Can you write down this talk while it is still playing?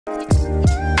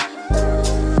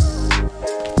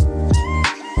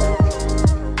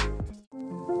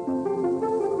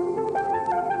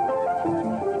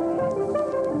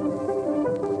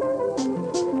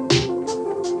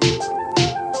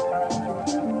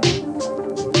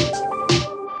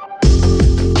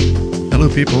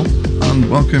people, and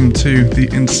welcome to the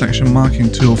intersection marking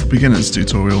tool for beginners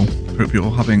tutorial. Hope you're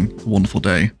all having a wonderful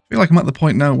day. I feel like I'm at the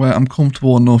point now where I'm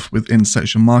comfortable enough with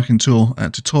intersection marking tool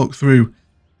to talk through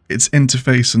its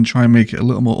interface and try and make it a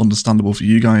little more understandable for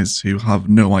you guys who have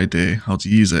no idea how to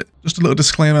use it. Just a little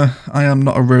disclaimer, I am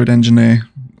not a road engineer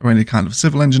or any kind of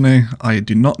civil engineer. I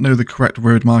do not know the correct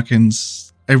road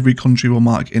markings. Every country will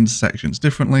mark intersections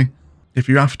differently. If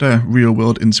you're after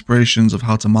real-world inspirations of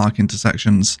how to mark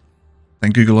intersections, then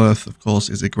Google Earth, of course,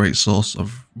 is a great source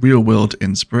of real-world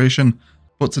inspiration.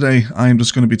 But today, I'm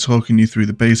just going to be talking you through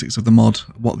the basics of the mod,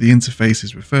 what the interface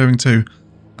is referring to,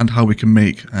 and how we can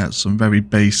make some very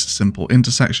base, simple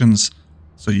intersections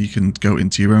so you can go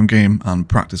into your own game and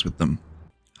practice with them.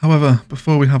 However,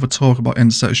 before we have a talk about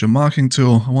intersection marking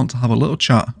tool, I want to have a little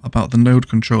chat about the node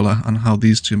controller and how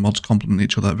these two mods complement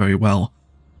each other very well.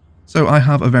 So I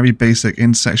have a very basic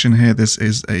intersection here. This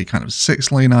is a kind of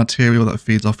 6-lane arterial that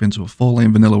feeds off into a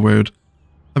 4-lane vanilla road,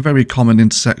 a very common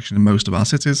intersection in most of our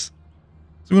cities.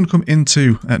 So we're going to come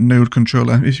into node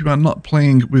controller. If you are not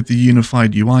playing with the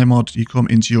unified UI mod, you come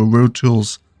into your road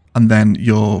tools, and then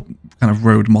your kind of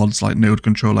road mods like node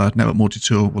controller, network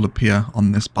multi-tool will appear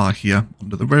on this bar here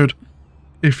under the road.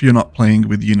 If you're not playing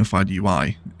with unified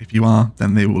UI, if you are,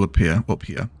 then they will appear up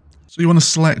here. So you want to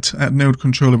select node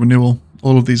controller renewal.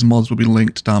 All of these mods will be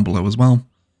linked down below as well.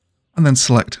 And then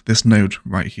select this node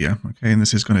right here. Okay, and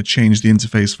this is going to change the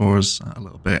interface for us a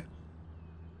little bit.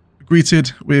 We're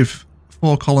greeted with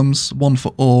 4 columns, one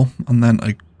for all, and then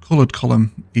a colored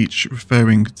column, each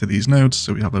referring to these nodes.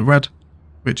 So we have a red,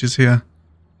 which is here,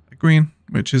 a green,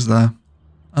 which is there,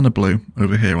 and a blue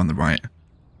over here on the right.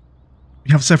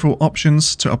 We have several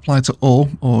options to apply to all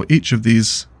or each of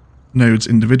these nodes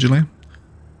individually.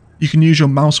 You can use your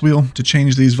mouse wheel to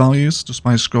change these values just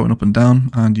by scrolling up and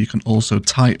down, and you can also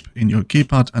type in your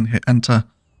keypad and hit enter,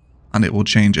 and it will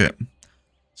change it.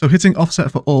 So hitting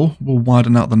offset for all will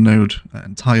widen out the node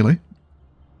entirely.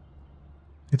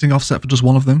 Hitting offset for just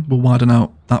one of them will widen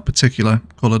out that particular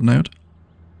colored node.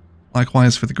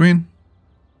 Likewise for the green,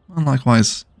 and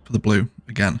likewise for the blue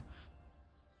again.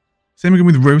 Same again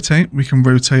with rotate. We can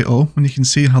rotate all, and you can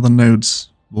see how the nodes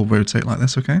will rotate like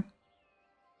this, okay?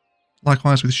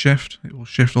 Likewise with shift, it will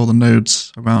shift all the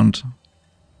nodes around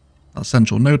that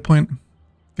central node point,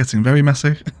 getting very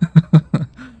messy.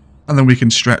 And then we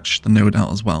can stretch the node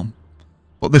out as well.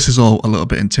 But this is all a little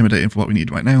bit intimidating for what we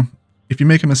need right now. If you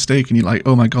make a mistake and you're like,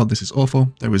 oh my god, this is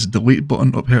awful, there is a delete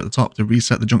button up here at the top to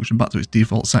reset the junction back to its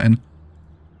default setting,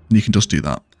 and you can just do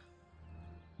that.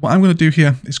 What I'm going to do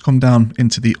here is come down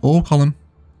into the all column.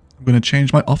 I'm going to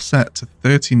change my offset to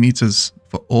 30 meters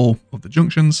for all of the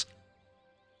junctions.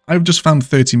 I've just found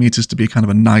 30 meters to be kind of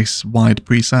a nice wide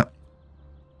preset.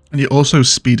 And you're also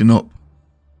speeding up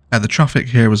the traffic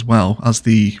here as well. As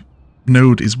the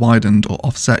node is widened or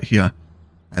offset here,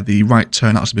 the right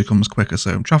turn actually becomes quicker.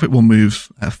 So traffic will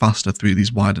move faster through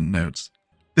these widened nodes.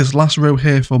 This last row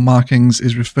here for markings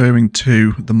is referring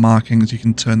to the markings. You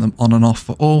can turn them on and off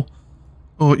for all,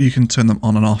 or you can turn them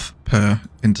on and off per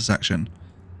intersection.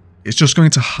 It's just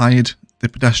going to hide the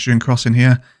pedestrian crossing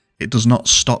here. It does not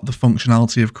stop the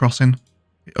functionality of crossing,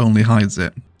 it only hides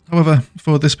it. However,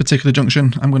 for this particular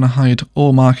junction, I'm going to hide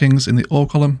all markings in the all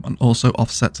column and also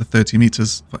offset to 30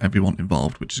 meters for everyone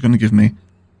involved, which is going to give me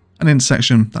an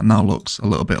intersection that now looks a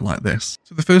little bit like this.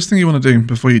 So the first thing you want to do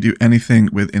before you do anything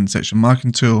with intersection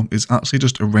marking tool is actually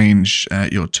just arrange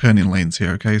your turning lanes here,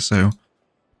 okay? So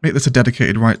make this a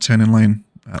dedicated right turning lane,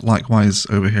 likewise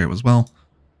over here as well.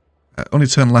 Only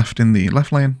turn left in the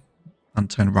left lane and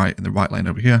turn right in the right lane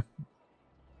over here.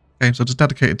 Okay, so just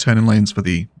dedicated turning lanes for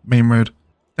the main road.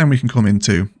 Then we can come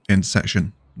into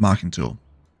intersection marking tool,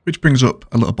 which brings up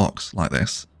a little box like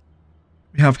this.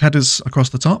 We have headers across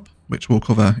the top, which will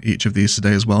cover each of these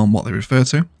today as well and what they refer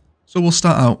to. So we'll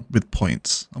start out with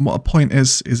points. And what a point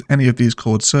is any of these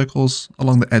colored circles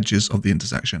along the edges of the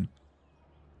intersection.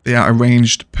 They are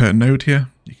arranged per node here.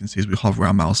 You can see as we hover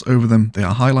our mouse over them, they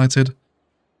are highlighted.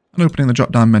 And opening the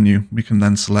drop-down menu, we can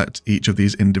then select each of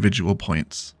these individual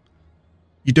points.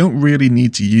 You don't really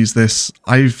need to use this.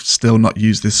 I've still not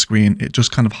used this screen. It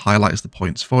just kind of highlights the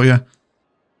points for you.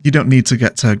 You don't need to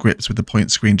get to grips with the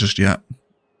point screen just yet.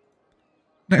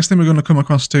 Next thing we're going to come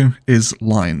across to is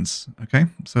lines. Okay,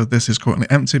 so this is currently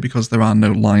empty because there are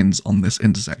no lines on this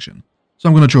intersection. So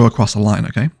I'm going to draw across a line,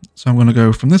 okay? So I'm going to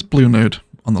go from this blue node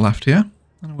on the left here,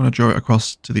 and I'm going to draw it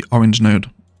across to the orange node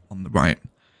on the right.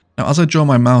 Now, as I draw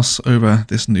my mouse over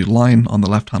this new line on the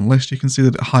left-hand list, you can see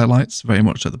that it highlights very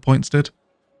much like the points did,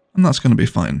 and that's going to be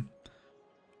fine.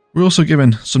 We're also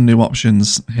given some new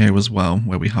options here as well,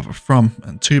 where we have a from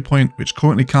and to point, which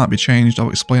currently can't be changed. I'll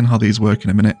explain how these work in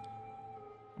a minute.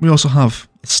 We also have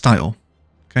a style,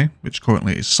 okay, which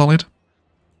currently is solid.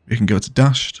 We can go to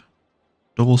dashed,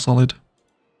 double solid,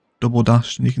 double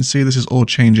dashed, and you can see this is all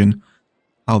changing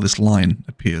how this line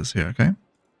appears here, okay?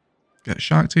 Get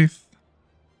shark teeth,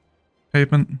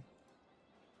 pavement,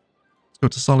 let's go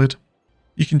to solid.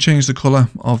 You can change the colour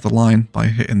of the line by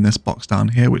hitting this box down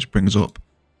here, which brings up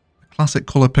a classic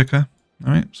colour picker,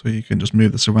 alright? So you can just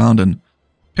move this around and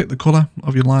pick the colour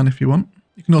of your line if you want.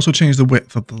 You can also change the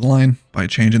width of the line by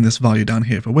changing this value down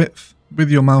here for width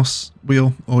with your mouse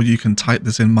wheel, or you can type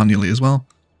this in manually as well.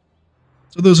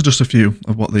 So those are just a few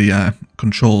of what the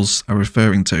controls are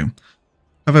referring to.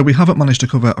 However, we haven't managed to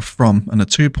cover a from and a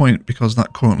to point because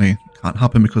that currently can't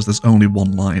happen because there's only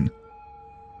one line.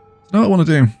 So now what I want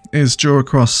to do is draw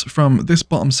across from this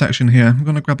bottom section here. I'm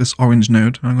going to grab this orange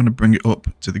node and I'm going to bring it up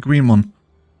to the green one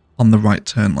on the right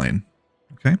turn lane.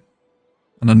 Okay?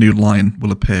 And a new line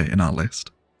will appear in our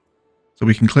list. So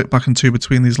we can click back and to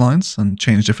between these lines and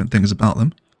change different things about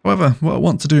them. However, what I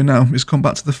want to do now is come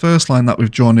back to the first line that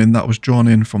we've drawn in, that was drawn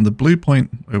in from the blue point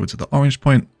over to the orange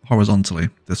point horizontally,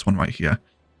 this one right here.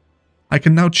 I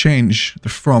can now change the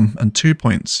from and to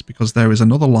points because there is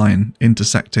another line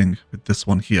intersecting with this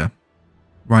one here,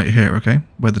 right here, okay,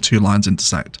 where the two lines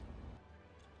intersect.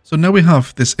 So now we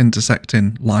have this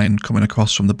intersecting line coming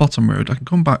across from the bottom road. I can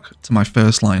come back to my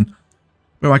first line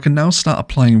where I can now start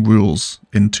applying rules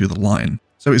into the line.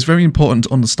 So it's very important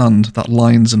to understand that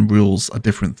lines and rules are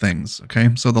different things, okay?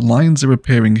 So the lines are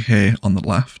appearing here on the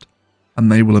left,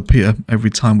 and they will appear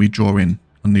every time we draw in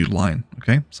a new line,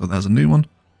 okay? So there's a new one.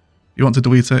 If you want to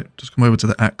delete it, just come over to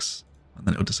the X, and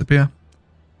then it'll disappear.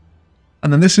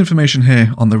 And then this information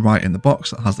here on the right in the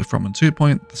box that has the from and to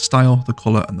point, the style, the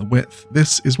color, and the width,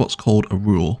 this is what's called a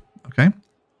rule, okay?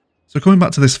 So coming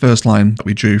back to this first line that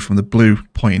we drew from the blue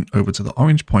point over to the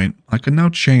orange point, I can now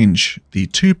change the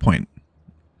to point.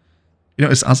 You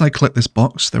notice as I click this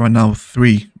box, there are now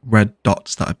 3 red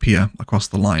dots that appear across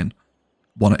the line.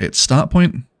 One at its start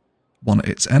point, one at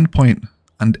its end point,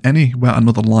 and any where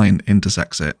another line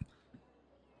intersects it.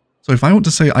 So if I want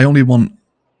to say I only want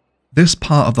this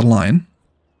part of the line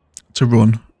to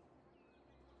run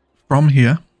from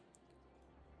here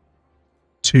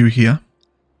to here,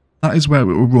 that is where it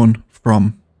will run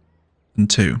from and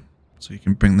to. So you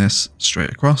can bring this straight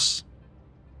across.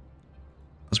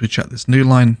 As we check this new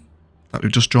line that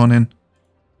we've just drawn in,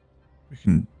 we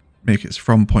can make its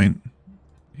from point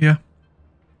here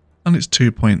and its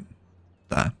to point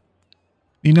there.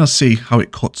 You now see how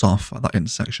it cuts off at that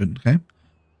intersection, okay?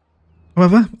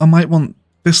 However, I might want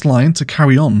this line to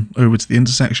carry on over to the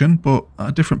intersection, but at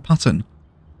a different pattern.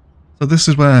 So this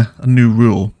is where a new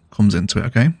rule comes into it,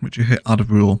 okay? Which you hit add a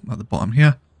rule at the bottom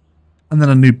here, and then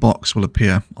a new box will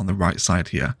appear on the right side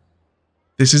here.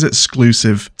 This is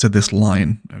exclusive to this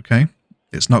line, okay?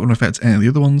 It's not going to affect any of the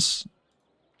other ones.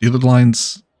 The other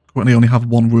lines currently only have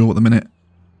one rule at the minute.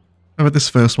 However, this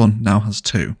first one now has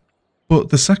 2. But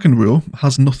the second rule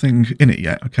has nothing in it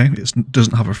yet, okay? It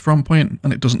doesn't have a from point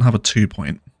and it doesn't have a to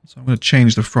point. So I'm going to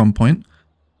change the from point.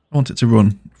 I want it to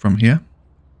run from here.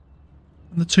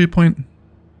 And the to point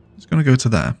is going to go to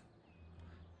there.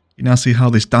 You now see how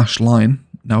this dashed line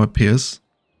now appears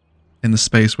in the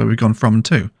space where we've gone from and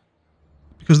to.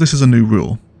 Because this is a new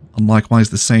rule. And likewise,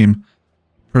 the same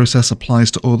process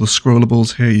applies to all the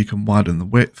scrollables here. You can widen the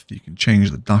width, you can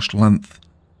change the dashed length,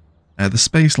 the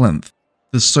space length.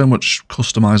 There's so much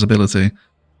customizability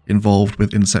involved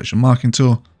with intersection marking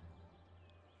tool.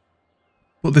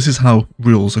 But this is how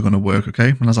rules are going to work, okay?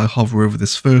 And as I hover over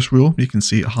this first rule, you can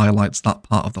see it highlights that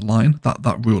part of the line that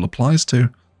that rule applies to.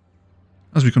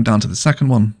 As we come down to the second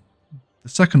one, the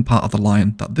second part of the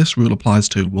line that this rule applies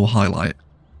to will highlight.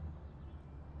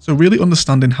 So really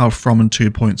understanding how from and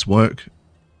to points work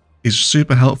is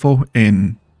super helpful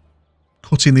in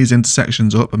cutting these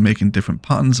intersections up and making different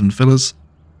patterns and fillers,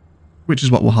 which is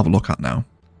what we'll have a look at now.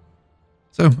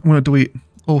 So I'm going to delete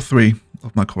all 3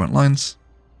 of my current lines,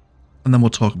 and then we'll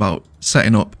talk about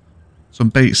setting up some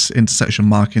base intersection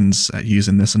markings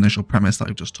using this initial premise that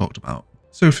I've just talked about.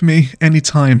 So for me,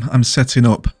 anytime I'm setting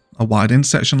up a wide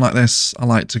intersection like this, I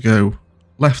like to go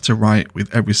left to right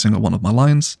with every single one of my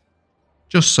lines,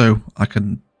 just so I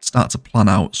can start to plan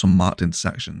out some marked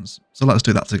intersections. So let's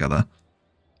do that together.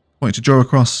 Point to draw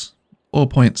across all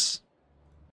points.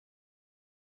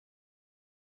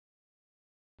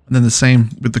 And then the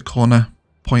same with the corner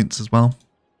points as well.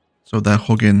 So they're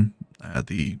hugging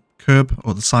the curb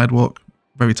or the sidewalk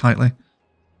very tightly.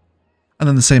 And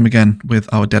then the same again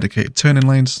with our dedicated turning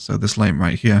lanes. So this lane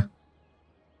right here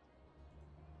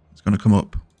is going to come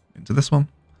up into this one.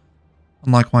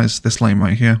 And likewise, this lane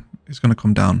right here is going to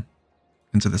come down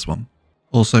into this one.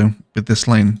 Also, with this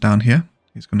lane down here,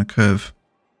 he's going to curve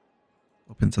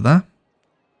up into there.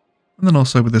 And then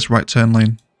also with this right turn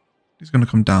lane, he's going to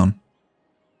come down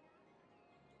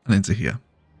and into here.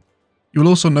 You will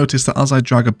also notice that as I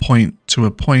drag a point to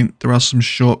a point, there are some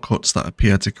shortcuts that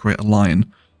appear to create a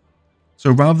line.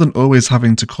 So rather than always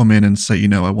having to come in and say, you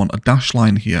know, I want a dash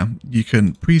line here, you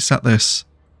can preset this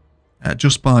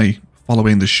just by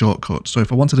following the shortcut. So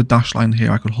if I wanted a dash line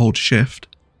here, I could hold shift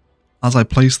as I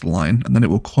place the line, and then it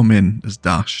will come in as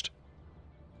dashed.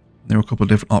 There are a couple of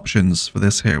different options for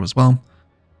this here as well.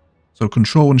 So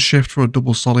control and shift for a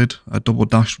double solid, a double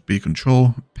dash would be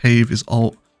control, pave is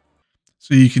alt.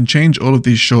 So you can change all of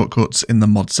these shortcuts in the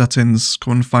mod settings.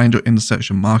 Go and find your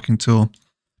intersection marking tool,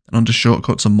 and under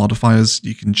shortcuts and modifiers,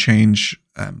 you can change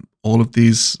all of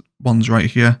these ones right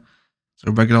here.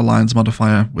 So regular lines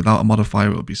modifier, without a modifier,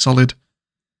 it will be solid.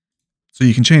 So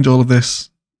you can change all of this,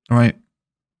 all right?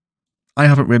 I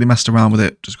haven't really messed around with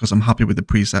it just because I'm happy with the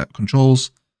preset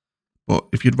controls. But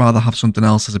if you'd rather have something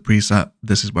else as a preset,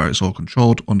 this is where it's all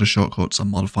controlled under shortcuts and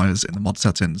modifiers in the mod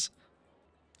settings.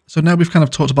 So now we've kind of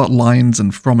talked about lines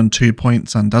and from and to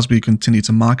points, and as we continue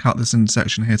to mark out this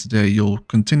intersection here today, you'll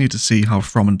continue to see how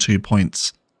from and to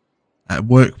points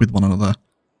work with one another.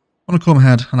 I want to come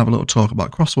ahead and have a little talk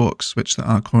about crosswalks, which there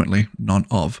are currently none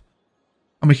of.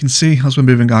 And we can see as we're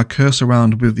moving our cursor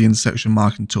around with the intersection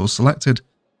marking tool selected,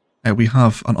 we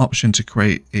have an option to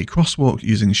create a crosswalk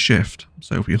using shift.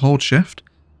 So if we hold shift,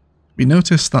 we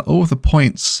notice that all of the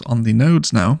points on the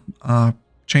nodes now are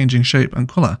changing shape and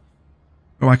color.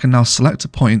 So I can now select a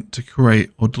point to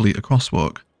create or delete a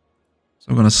crosswalk. So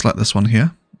I'm going to select this one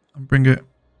here and bring it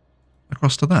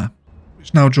across to there,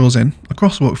 which now draws in a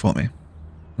crosswalk for me.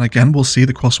 And again, we'll see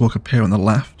the crosswalk appear on the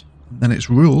left, and then its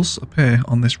rules appear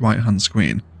on this right hand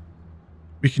screen.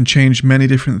 We can change many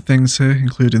different things here,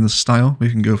 including the style. We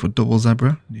can go for double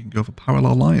zebra, you can go for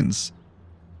parallel lines.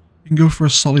 You can go for a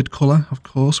solid color, of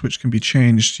course, which can be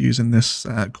changed using this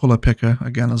color picker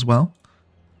again as well.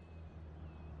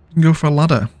 You can go for a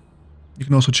ladder. You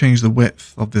can also change the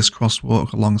width of this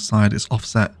crosswalk alongside its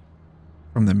offset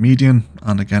from the median,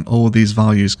 and again, all of these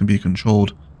values can be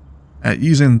controlled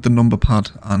using the number pad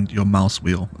and your mouse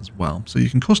wheel as well. So you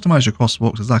can customize your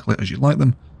crosswalks exactly as you like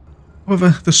them.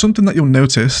 However, there's something that you'll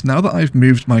notice now that I've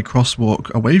moved my crosswalk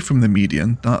away from the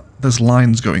median, that there's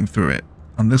lines going through it,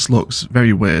 and this looks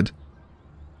very weird.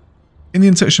 In the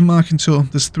intersection marking tool,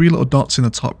 there's 3 little dots in the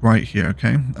top right here,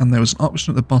 okay? And there is an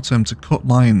option at the bottom to cut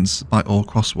lines by all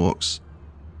crosswalks.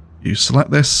 You select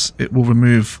this, it will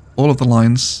remove all of the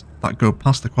lines that go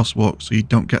past the crosswalk so you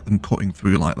don't get them cutting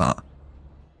through like that.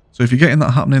 So if you're getting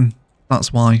that happening,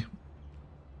 that's why,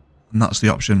 and that's the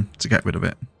option to get rid of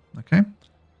it, okay?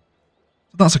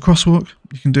 So that's a crosswalk.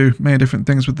 You can do many different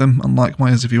things with them, and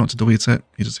likewise, if you want to delete it,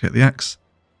 you just hit the X,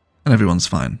 and everyone's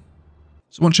fine.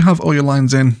 So once you have all your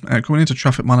lines in, going into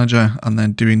Traffic Manager and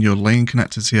then doing your lane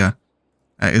connectors here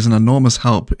is an enormous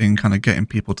help in kind of getting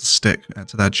people to stick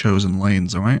to their chosen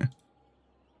lanes, alright?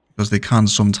 Because they can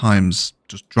sometimes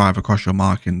just drive across your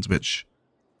markings, which,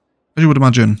 as you would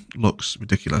imagine, looks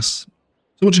ridiculous.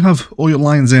 So once you have all your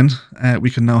lines in,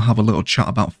 we can now have a little chat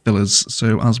about fillers.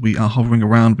 So as we are hovering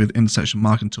around with intersection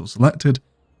marking tool selected,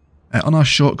 on our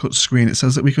shortcut screen it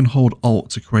says that we can hold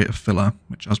Alt to create a filler,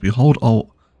 which as we hold Alt,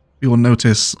 you will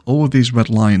notice all of these red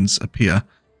lines appear,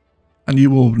 and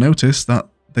you will notice that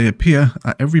they appear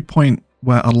at every point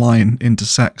where a line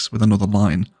intersects with another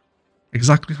line.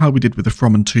 Exactly how we did with the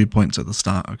from and to points at the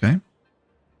start, okay?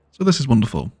 So this is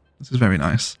wonderful. This is very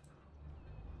nice.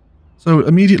 So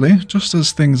immediately, just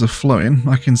as things are flowing,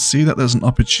 I can see that there's an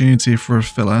opportunity for a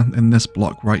filler in this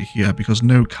block right here because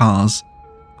no cars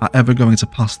are ever going to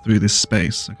pass through this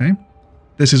space, okay?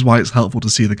 This is why it's helpful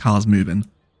to see the cars moving.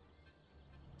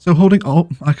 So holding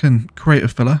Alt, I can create a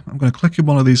filler. I'm going to click in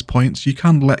one of these points. You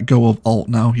can let go of Alt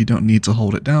now, you don't need to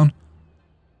hold it down.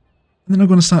 And then I'm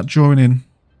going to start drawing in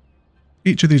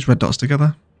each of these red dots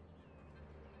together.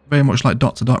 Very much like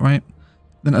dot to dot, right?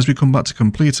 Then as we come back to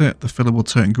complete it, the filler will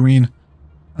turn green,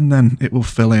 and then it will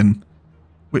fill in.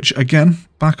 Which again,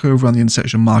 back over on the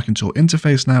intersection marking tool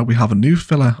interface now, we have a new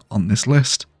filler on this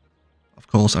list. Of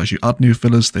course, as you add new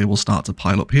fillers, they will start to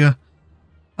pile up here.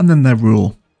 And then their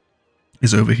rule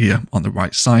is over here on the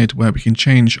right side, where we can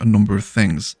change a number of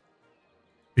things.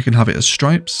 We can have it as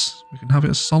stripes, we can have it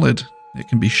as solid, it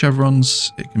can be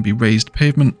chevrons, it can be raised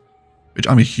pavement, which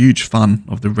I'm a huge fan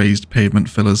of the raised pavement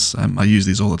fillers. I use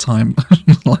these all the time,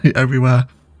 like everywhere.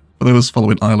 For those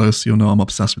following ILOS, you'll know I'm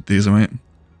obsessed with these, alright?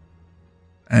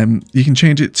 You can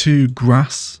change it to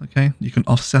grass, okay? You can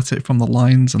offset it from the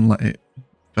lines and let it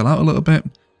fill out a little bit.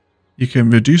 You can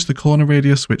reduce the corner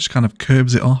radius, which kind of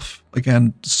curves it off.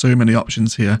 Again, so many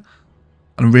options here.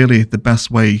 And really the best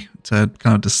way to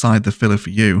kind of decide the filler for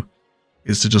you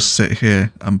is to just sit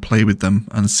here and play with them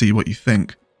and see what you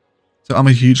think. So I'm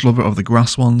a huge lover of the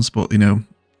grass ones, but you know,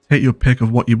 take your pick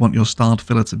of what you want your styled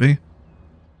filler to be.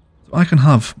 So I can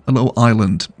have a little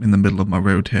island in the middle of my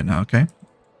road here now, okay?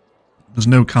 There's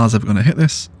no cars ever going to hit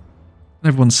this. And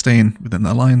everyone's staying within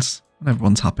their lines and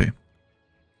everyone's happy.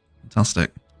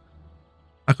 Fantastic.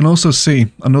 I can also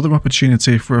see another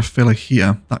opportunity for a filler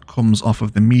here that comes off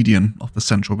of the median of the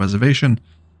central reservation.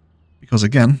 Because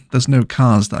again, there's no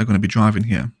cars that are going to be driving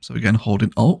here. So again,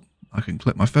 holding Alt, I can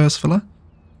click my first filler.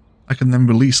 I can then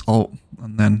release Alt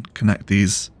and then connect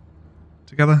these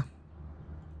together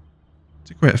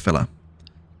to create a filler.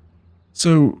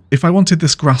 So if I wanted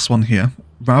this grass one here,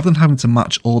 rather than having to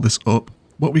match all this up,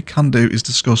 what we can do is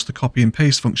discuss the copy and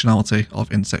paste functionality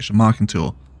of Intersection Marking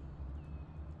Tool.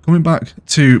 Coming back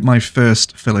to my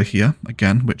first filler here,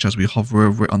 again, which as we hover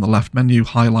over it on the left menu,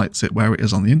 highlights it where it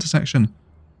is on the intersection.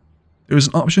 There is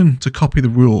an option to copy the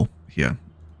rule here.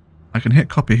 I can hit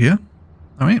copy here.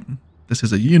 Alright, this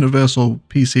is a universal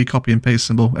PC copy and paste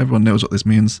symbol. Everyone knows what this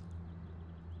means.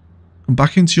 Come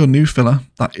back into your new filler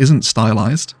that isn't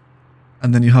stylized,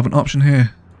 and then you have an option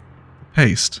here,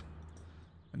 paste.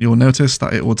 And you'll notice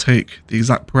that it will take the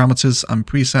exact parameters and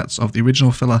presets of the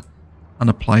original filler and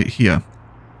apply it here.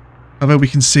 However, we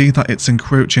can see that it's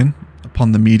encroaching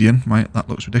upon the median, right? That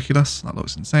looks ridiculous. That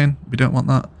looks insane. We don't want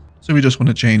that. So we just want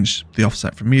to change the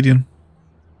offset from median.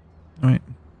 All right.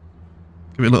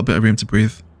 Give it a little bit of room to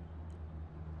breathe.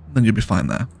 And then you'll be fine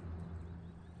there.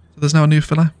 So there's now a new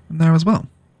filler in there as well.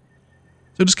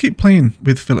 So just keep playing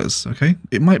with fillers, okay?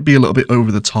 It might be a little bit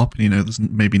over the top, and you know, there's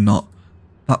maybe not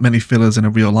that many fillers in a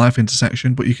real life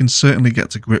intersection, but you can certainly get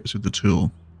to grips with the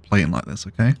tool playing like this,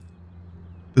 okay?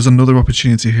 There's another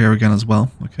opportunity here again as well.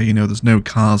 Okay, you know, there's no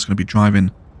cars going to be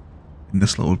driving in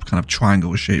this little kind of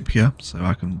triangle shape here. So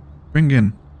I can bring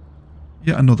in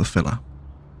yet another filler.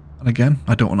 And again,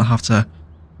 I don't want to have to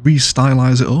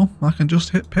restylize it all. I can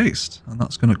just hit paste and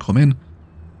that's going to come in.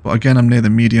 But again, I'm near the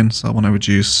median, so I want to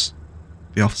reduce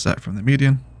the offset from the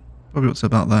median. Probably up to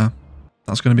about there.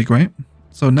 That's going to be great.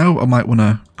 So now I might want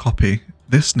to copy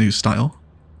this new style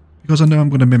because I know I'm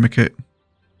going to mimic it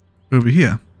over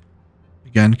here.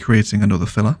 Again, creating another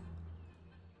filler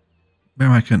where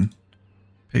I can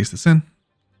paste this in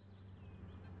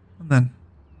and then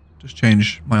just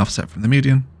change my offset from the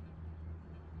median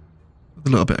with a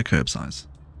little bit of curb size.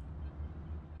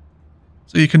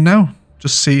 So you can now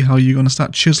just see how you're going to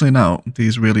start chiseling out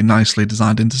these really nicely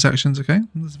designed intersections, okay?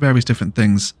 There's various different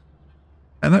things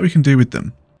and that we can do with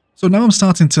them. So now I'm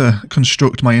starting to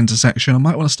construct my intersection. I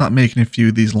might want to start making a few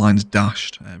of these lines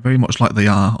dashed, very much like they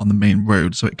are on the main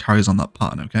road, so it carries on that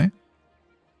pattern, okay?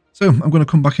 So I'm going to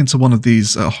come back into one of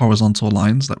these horizontal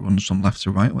lines that runs from left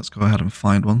to right. Let's go ahead and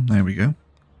find one. There we go.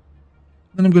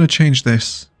 Then I'm going to change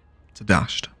this to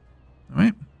dashed, all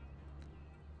right?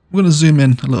 I'm going to zoom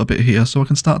in a little bit here so I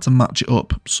can start to match it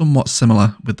up somewhat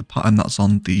similar with the pattern that's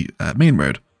on the main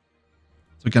road.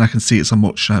 So again, I can see it's a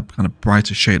much kind of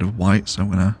brighter shade of white, so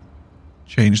I'm going to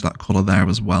change that color there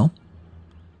as well.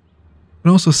 You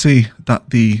can also see that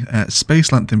the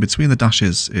space length in between the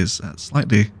dashes is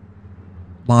slightly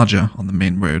larger on the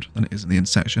main road than it is in the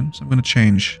intersection. So I'm going to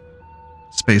change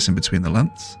space in between the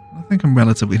lengths. I think I'm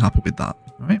relatively happy with that,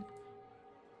 all right?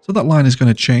 So that line is going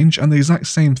to change, and the exact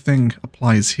same thing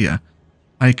applies here.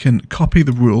 I can copy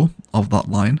the rule of that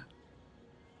line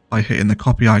by hitting the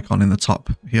copy icon in the top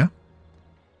here.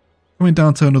 Coming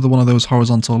down to another one of those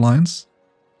horizontal lines,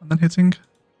 and then hitting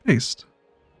paste.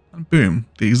 And boom,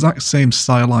 the exact same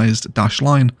stylized dash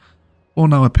line will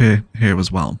now appear here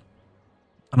as well.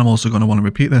 And I'm also going to want to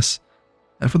repeat this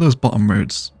for those bottom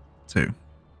roads too.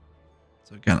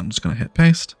 So again, I'm just going to hit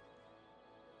paste.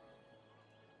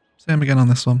 Same again on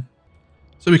this one.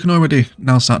 So we can already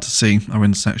now start to see our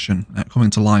intersection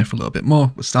coming to life a little bit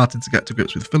more. We're starting to get to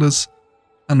grips with fillers.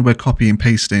 And we're copy and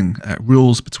pasting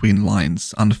rules between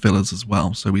lines and fillers as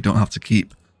well. So we don't have to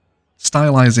keep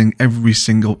stylizing every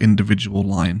single individual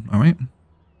line, all right?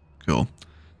 Cool.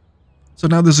 So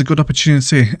now there's a good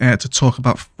opportunity to talk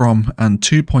about from and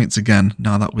to points again,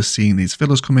 now that we're seeing these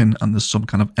fillers come in and there's some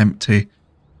kind of empty,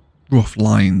 rough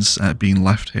lines being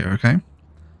left here, okay?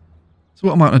 So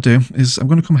what I'm going to do is I'm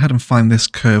going to come ahead and find this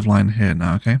curve line here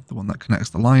now, okay? The one that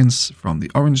connects the lines from the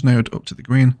orange node up to the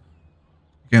green.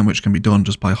 Again, which can be done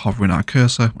just by hovering our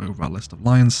cursor over our list of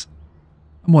lines.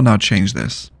 And we'll now change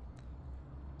this.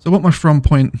 So I want my from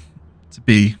point to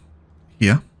be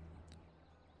here,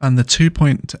 and the to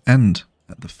point to end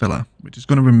at the filler, which is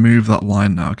going to remove that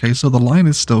line now, okay? So the line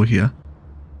is still here.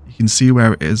 You can see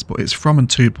where it is, but its from and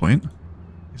to point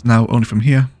is now only from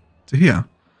here to here.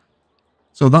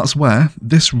 So that's where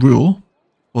this rule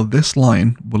or this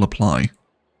line will apply.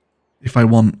 If I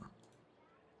want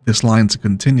this line to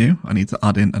continue, I need to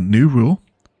add in a new rule,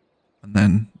 and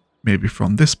then maybe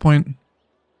from this point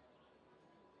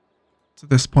to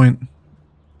this point,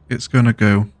 it's going to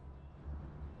go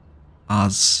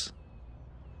as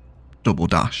double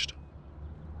dashed.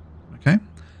 Okay.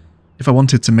 If I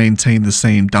wanted to maintain the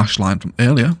same dash line from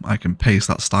earlier, I can paste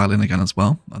that style in again as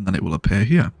well, and then it will appear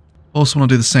here. Also want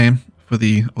to do the same for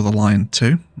the other line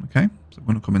too. Okay. So I'm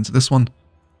going to come into this one,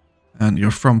 and your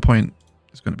from point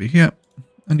is going to be here,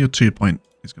 and your to point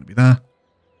is going to be there,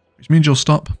 which means you'll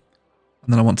stop.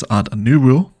 And then I want to add a new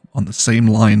rule on the same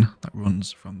line that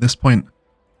runs from this point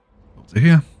up to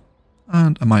here,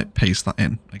 and I might paste that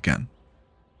in again.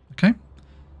 Okay.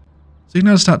 So you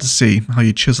now start to see how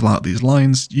you chisel out these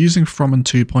lines using from and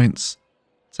to points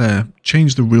to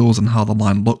change the rules and how the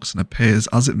line looks and appears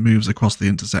as it moves across the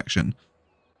intersection.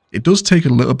 It does take a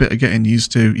little bit of getting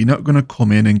used to. You're not going to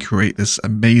come in and create this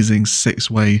amazing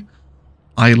 6-way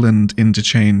island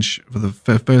interchange for the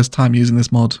first time using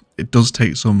this mod. It does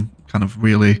take some kind of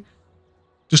really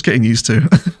just getting used to.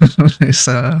 It's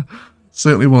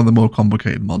certainly one of the more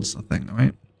complicated mods, I think,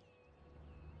 right?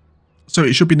 So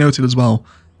it should be noted as well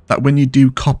that when you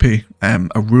do copy a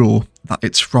rule, that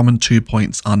its from and to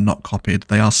points are not copied.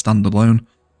 They are standalone.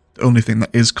 The only thing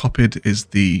that is copied is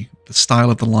the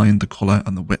style of the line, the color,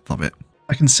 and the width of it.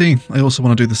 I can see I also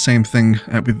want to do the same thing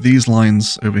with these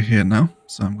lines over here now.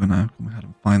 So I'm going to come ahead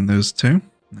and find those two.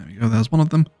 There we go, there's one of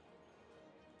them.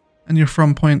 And your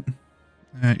from point,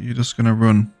 you're just going to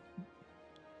run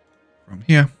from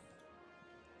here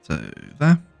to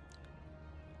there.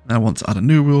 Now I want to add a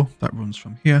new rule that runs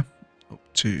from here up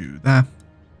to there.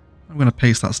 I'm going to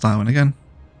paste that style in again.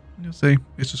 And you'll see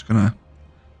it's just going to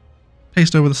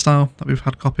paste over the style that we've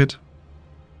had copied.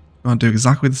 I'm going to do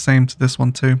exactly the same to this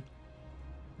one too.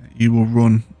 You will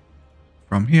run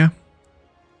from here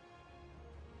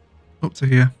up to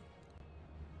here.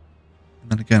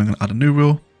 And then again, I'm going to add a new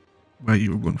rule where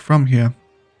you will run from here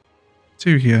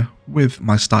to here with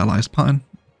my stylized pattern.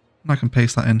 And I can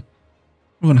paste that in.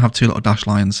 We're going to have two little dash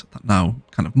lines that now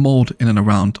kind of mold in and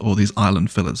around all these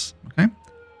island fillers. Okay.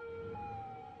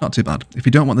 Not too bad. If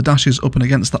you don't want the dashes up and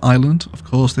against the island, of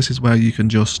course, this is where you can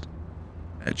just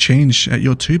change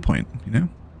your 2 point, you know.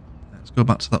 Let's go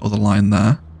back to that other line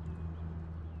there.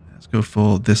 Let's go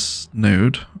for this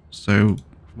node. So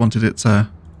if I wanted it to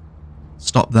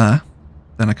stop there,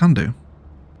 then I can do.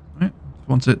 Right? If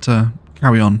I wanted it to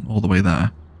carry on all the way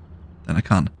there, then I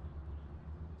can.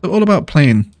 So all about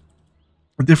playing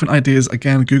with different ideas.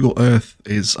 Again, Google Earth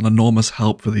is an enormous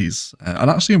help for these. And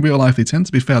actually in real life, they tend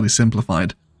to be fairly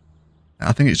simplified.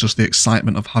 I think it's just the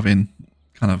excitement of having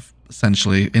kind of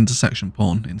essentially intersection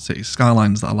porn in Cities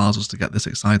Skylines that allows us to get this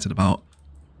excited about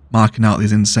marking out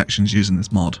these intersections using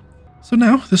this mod. So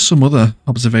now there's some other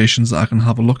observations that I can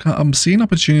have a look at. I'm seeing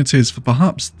opportunities for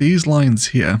perhaps these lines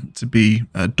here to be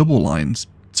double lines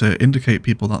to indicate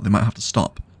people that they might have to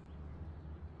stop.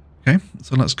 Okay,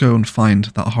 so let's go and find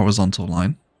that horizontal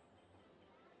line.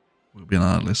 Will be in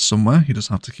our list somewhere. You just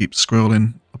have to keep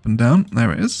scrolling up and down.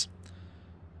 There it is.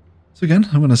 So again,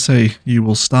 I'm going to say you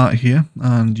will start here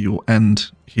and you will end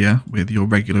here with your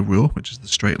regular rule, which is the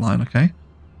straight line, okay?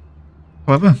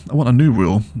 However, I want a new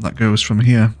rule that goes from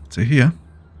here to here.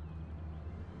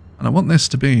 And I want this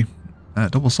to be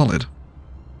double solid.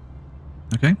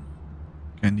 Okay?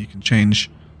 Again, you can change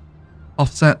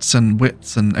offsets and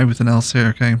widths and everything else here,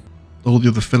 okay? All the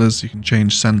other fillers you can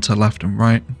change center, left and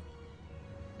right.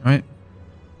 Right?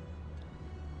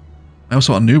 I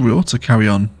also want a new rule to carry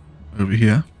on over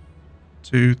here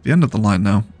to the end of the line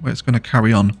now, where it's going to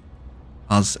carry on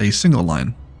as a single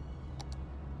line.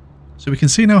 So we can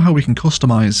see now how we can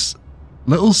customize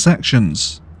little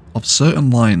sections of certain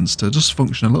lines to just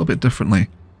function a little bit differently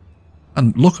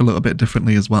and look a little bit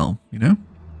differently as well, you know?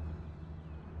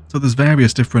 So there's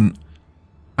various different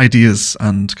ideas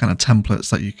and kind of templates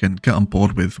that you can get on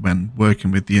board with when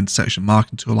working with the intersection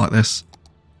marking tool like this.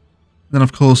 Then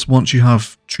of course, once you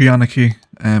have Trianarchy,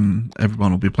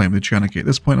 everyone will be playing with Trianarchy at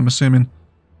this point, I'm assuming.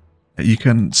 You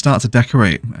can start to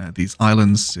decorate these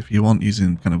islands if you want,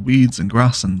 using kind of weeds and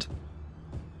grass and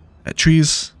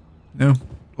trees, you know,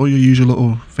 all your usual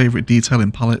little favorite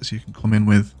detailing palettes you can come in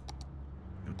with.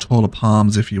 Taller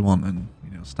palms if you want, and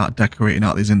you know, start decorating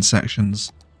out these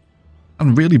intersections.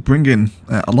 And really bringing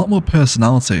a lot more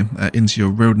personality into your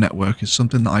road network is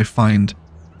something that I find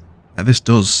this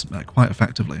does quite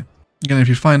effectively. Again, if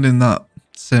you're finding that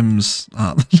Sims,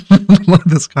 like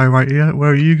this guy right here,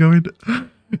 where are you going?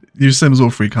 Your Sims will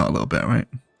freak out a little bit, right?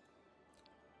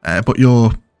 But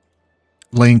your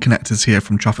lane connectors here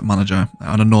from Traffic Manager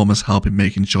are an enormous help in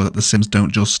making sure that the Sims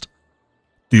don't just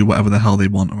do whatever the hell they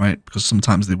want, right? Because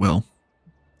sometimes they will.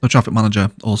 The Traffic Manager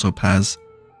also pairs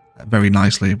very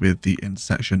nicely with the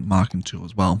intersection marking tool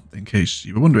as well, in case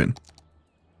you were wondering.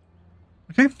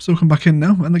 Okay, so we'll come back in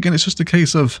now, and again it's just a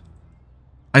case of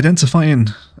identifying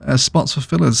spots for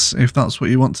fillers if that's what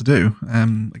you want to do.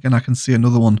 Again, I can see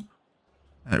another one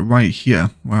right here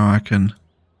where I can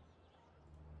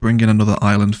bring in another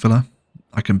island filler.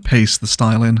 I can paste the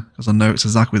style in because I know it's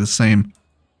exactly the same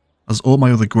as all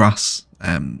my other grass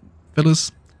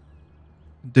fillers.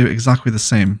 Do exactly the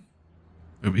same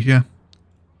over here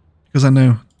because I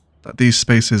know that these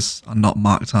spaces are not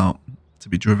marked out to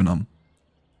be driven on.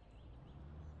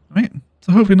 Right,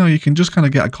 so hopefully now you can just kind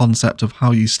of get a concept of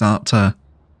how you start to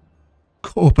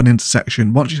cut up an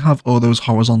intersection. Once you have all those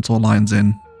horizontal lines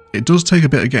in, it does take a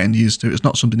bit of getting used to. It's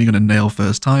not something you're going to nail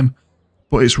first time,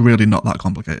 but it's really not that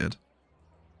complicated.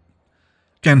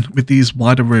 Again, with these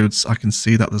wider roads, I can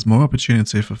see that there's more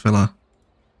opportunity for filler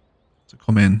to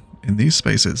come in these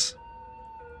spaces.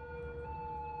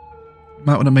 You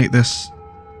might want to make this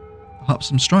perhaps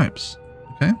some stripes,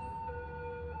 okay?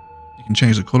 You can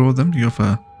change the colour of them. You go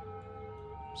for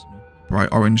bright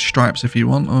orange stripes if you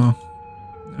want, or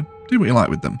do what you like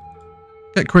with them.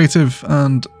 Get creative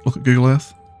and look at Google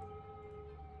Earth.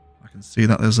 I can see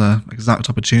that there's an exact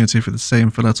opportunity for the same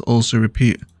filler to also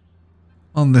repeat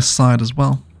on this side as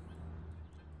well.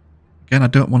 Again, I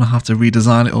don't want to have to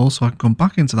redesign it all, so I can come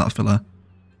back into that filler,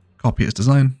 copy its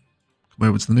design, come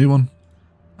over to the new one,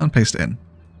 and paste it in.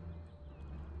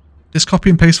 This copy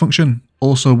and paste function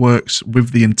also works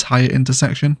with the entire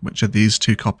intersection, which are these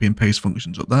two copy and paste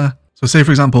functions up there. So say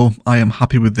for example, I am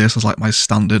happy with this as like my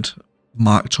standard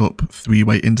marked up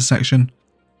three-way intersection.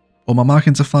 All my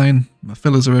markings are fine, my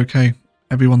fillers are okay,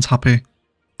 everyone's happy.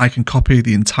 I can copy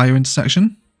the entire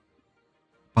intersection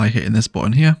by hitting this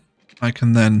button here. I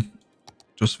can then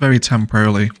just very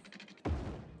temporarily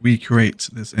recreate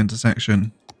this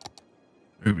intersection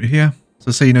over here. So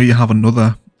say you have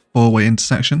another four-way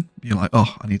intersection, you're like,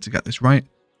 oh, I need to get this right.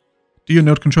 Do your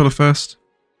node controller first.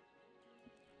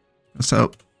 Let's set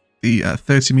up the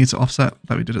 30 meter offset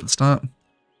that we did at the start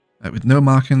with no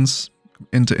markings. Come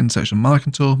into intersection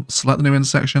marking tool, select the new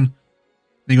intersection.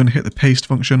 Then you're going to hit the paste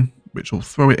function, which will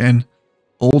throw it in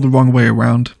all the wrong way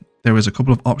around. There is a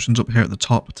couple of options up here at the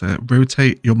top to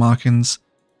rotate your markings,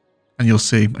 and you'll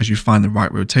see as you find the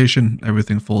right rotation,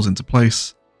 everything falls into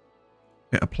place.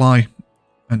 Hit apply,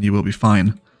 and you will be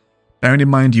fine. Bearing in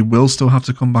mind, you will still have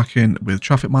to come back in with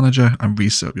Traffic Manager and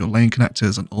reset up your lane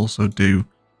connectors and also do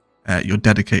your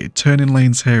dedicated turning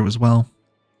lanes here as well.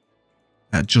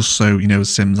 Just so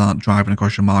Sims aren't driving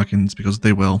across your markings, because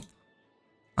they will.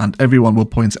 And everyone will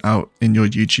point it out in your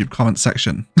YouTube comment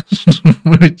section,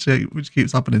 which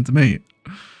keeps happening to me.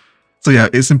 So yeah,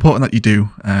 it's important that you do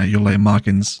your lane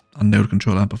markings and node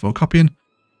controller before copying.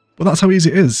 But that's how easy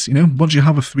it is, Once you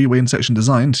have a three-way intersection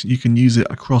designed, you can use it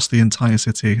across the entire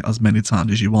city as many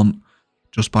times as you want,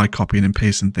 just by copying and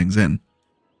pasting things in.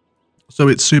 So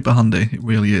it's super handy, it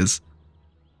really is.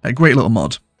 A great little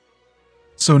mod.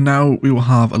 So now we will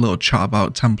have a little chat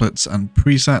about templates and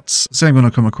presets. Say I'm going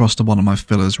to come across to one of my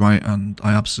fillers, right, and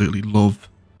I absolutely love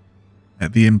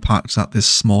the impact that this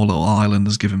small little island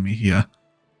has given me here.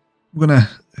 I'm going to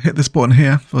hit this button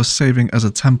here for saving as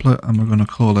a template, and we're going to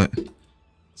call it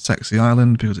Sexy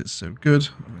Island because it's so good.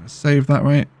 I'm going to save that,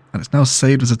 right? And it's now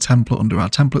saved as a template under our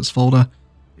templates folder.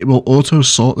 It will auto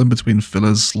sort them between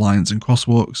fillers, lines, and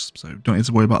crosswalks, so don't need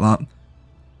to worry about that.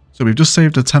 So we've just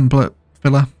saved a template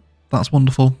filler. That's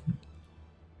wonderful.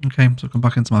 Okay, so come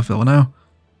back into my filler now.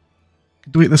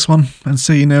 Delete this one and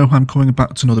say, I'm coming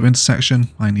back to another intersection.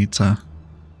 I need to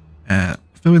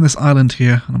fill in this island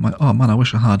here. And I'm like, oh man, I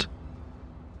wish I had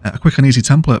a quick and easy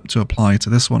template to apply to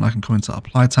this one. I can come into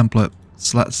apply template,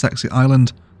 select Sexy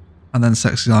Island, and then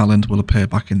Sexy Island will appear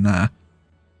back in there.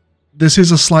 This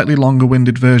is a slightly longer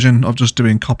winded version of just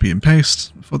doing copy and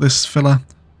paste for this filler,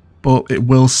 but it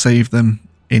will save them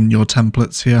in your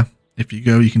templates here. If you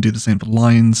go, you can do the same for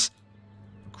lines,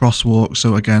 crosswalks.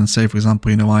 So again, say for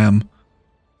example, I am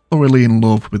thoroughly in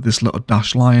love with this little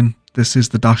dash line. This is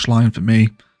the dash line for me.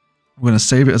 I'm going to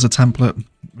save it as a template.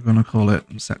 We're going to call it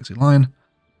Sexy Line.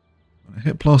 I'm going to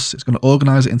hit plus. It's going to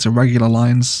organize it into regular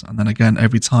lines. And then again,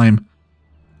 every time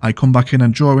I come back in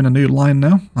and draw in a new line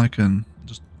now, I can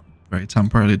just very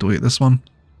temporarily delete this one,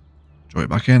 draw it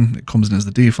back in. It comes in as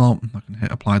the default. I can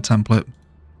hit apply template,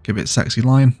 give it Sexy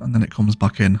Line, and then it comes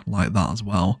back in like that as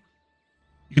well.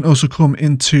 You can also come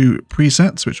into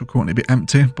presets, which will currently be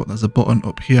empty, but there's a button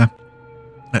up here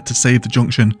to save the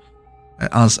junction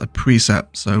as a preset.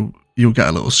 So you'll get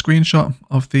a little screenshot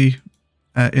of the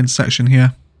intersection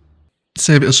here.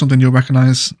 Save it as something you'll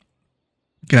recognize.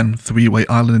 Again, three-way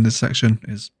island intersection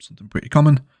is something pretty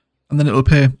common. And then it'll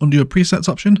appear under your presets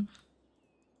option.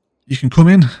 You can come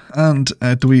in and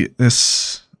delete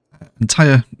this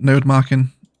entire node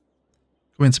marking.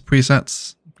 Go into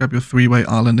presets, grab your three-way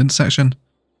island intersection,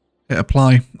 hit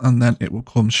apply, and then it will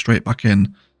come straight back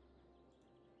in.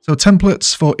 So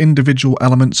templates for individual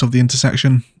elements of the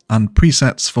intersection and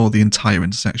presets for the entire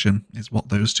intersection is what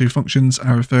those two functions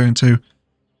are referring to.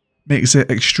 Makes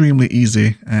it extremely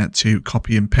easy to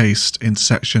copy and paste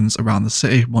intersections around the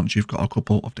city once you've got a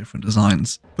couple of different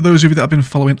designs. For those of you that have been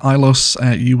following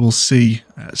ILOS, you will see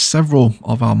several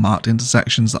of our marked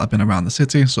intersections that have been around the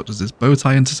city, such as this bow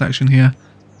tie intersection here.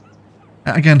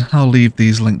 Again, I'll leave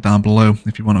these linked down below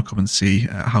if you want to come and see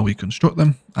how we construct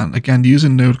them. And again,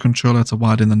 using node controller to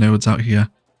widen the nodes out here.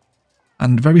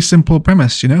 And very simple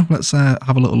premise, you know. Let's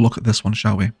have a little look at this one,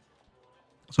 shall we?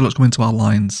 So let's come into our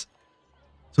lines.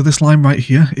 So this line right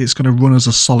here, it's going to run as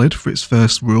a solid for its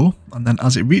first rule. And then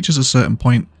as it reaches a certain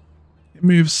point, it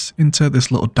moves into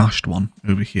this little dashed one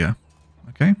over here.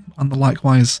 Okay, and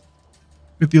likewise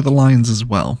with the other lines as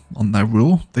well. On their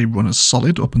rule, they run as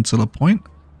solid up until a point.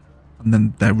 And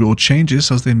then their rule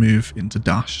changes as they move into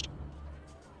dashed.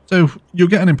 So you'll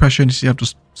get an impression, you see I've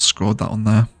just scrolled that on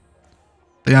there.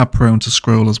 They are prone to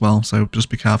scroll as well, so just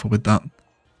be careful with that.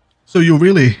 So you'll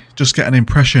really just get an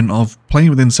impression of playing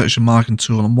with intersection marking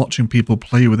tool and watching people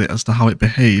play with it as to how it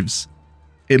behaves.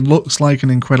 It looks like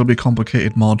an incredibly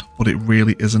complicated mod, but it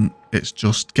really isn't. It's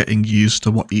just getting used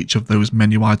to what each of those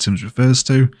menu items refers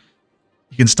to.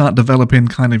 You can start developing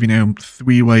kind of, you know,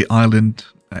 three-way island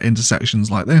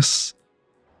intersections like this.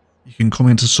 You can come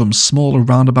into some smaller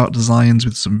roundabout designs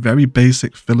with some very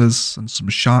basic fillers and some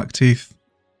shark teeth.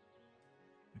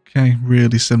 Okay,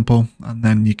 really simple. And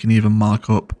then you can even mark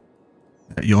up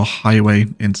your highway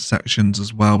intersections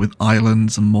as well with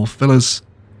islands and more fillers.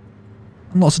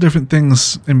 And lots of different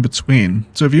things in between.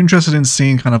 So if you're interested in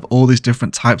seeing kind of all these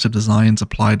different types of designs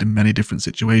applied in many different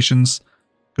situations,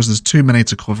 because there's too many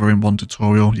to cover in one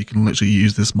tutorial, you can literally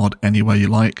use this mod anywhere you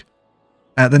like.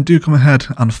 Then do come ahead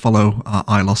and follow our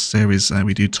ILOS series.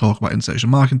 We do talk about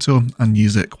intersection marking tool and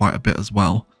use it quite a bit as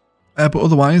well. But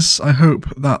otherwise, I hope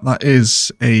that that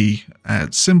is a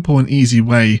simple and easy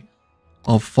way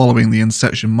of following the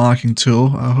intersection marking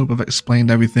tool. I hope I've explained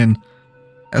everything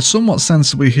somewhat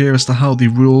sensibly here as to how the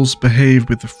rules behave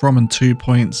with the from and to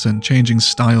points and changing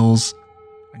styles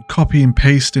and copying,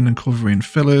 pasting and covering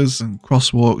fillers and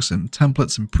crosswalks and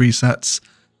templates and presets.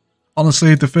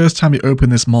 Honestly, the first time you open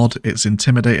this mod, it's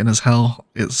intimidating as hell.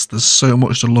 There's so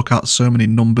much to look at, so many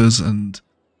numbers, and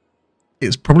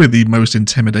it's probably the most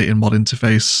intimidating mod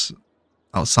interface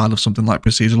outside of something like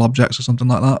procedural objects or something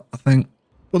like that, I think.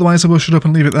 Otherwise, I will shut up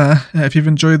and leave it there. If you've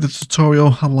enjoyed the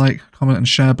tutorial, a like, comment and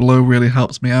share below really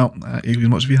helps me out. Even as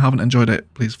much if you haven't enjoyed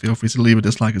it, please feel free to leave a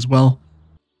dislike as well.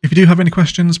 If you do have any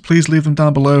questions, please leave them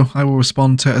down below. I will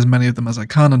respond to as many of them as I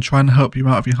can and try and help you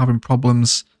out if you're having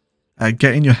problems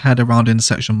getting your head around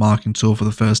intersection marking tool for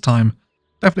the first time.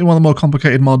 Definitely one of the more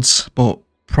complicated mods, but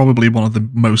probably one of the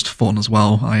most fun as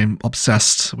well. I am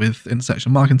obsessed with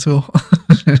intersection marking tool.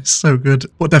 It's so good.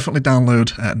 But definitely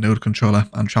download Node Controller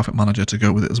and Traffic Manager to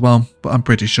go with it as well. But I'm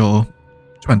pretty sure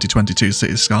 2022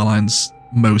 Cities Skylines,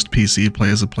 most PC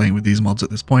players are playing with these mods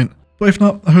at this point. But if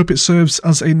not, I hope it serves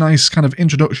as a nice kind of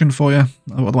introduction for you.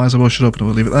 Otherwise, I will shut up and I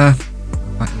will leave it there.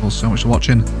 Thank you all so much for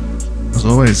watching. As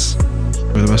always,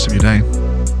 enjoy the rest of your day.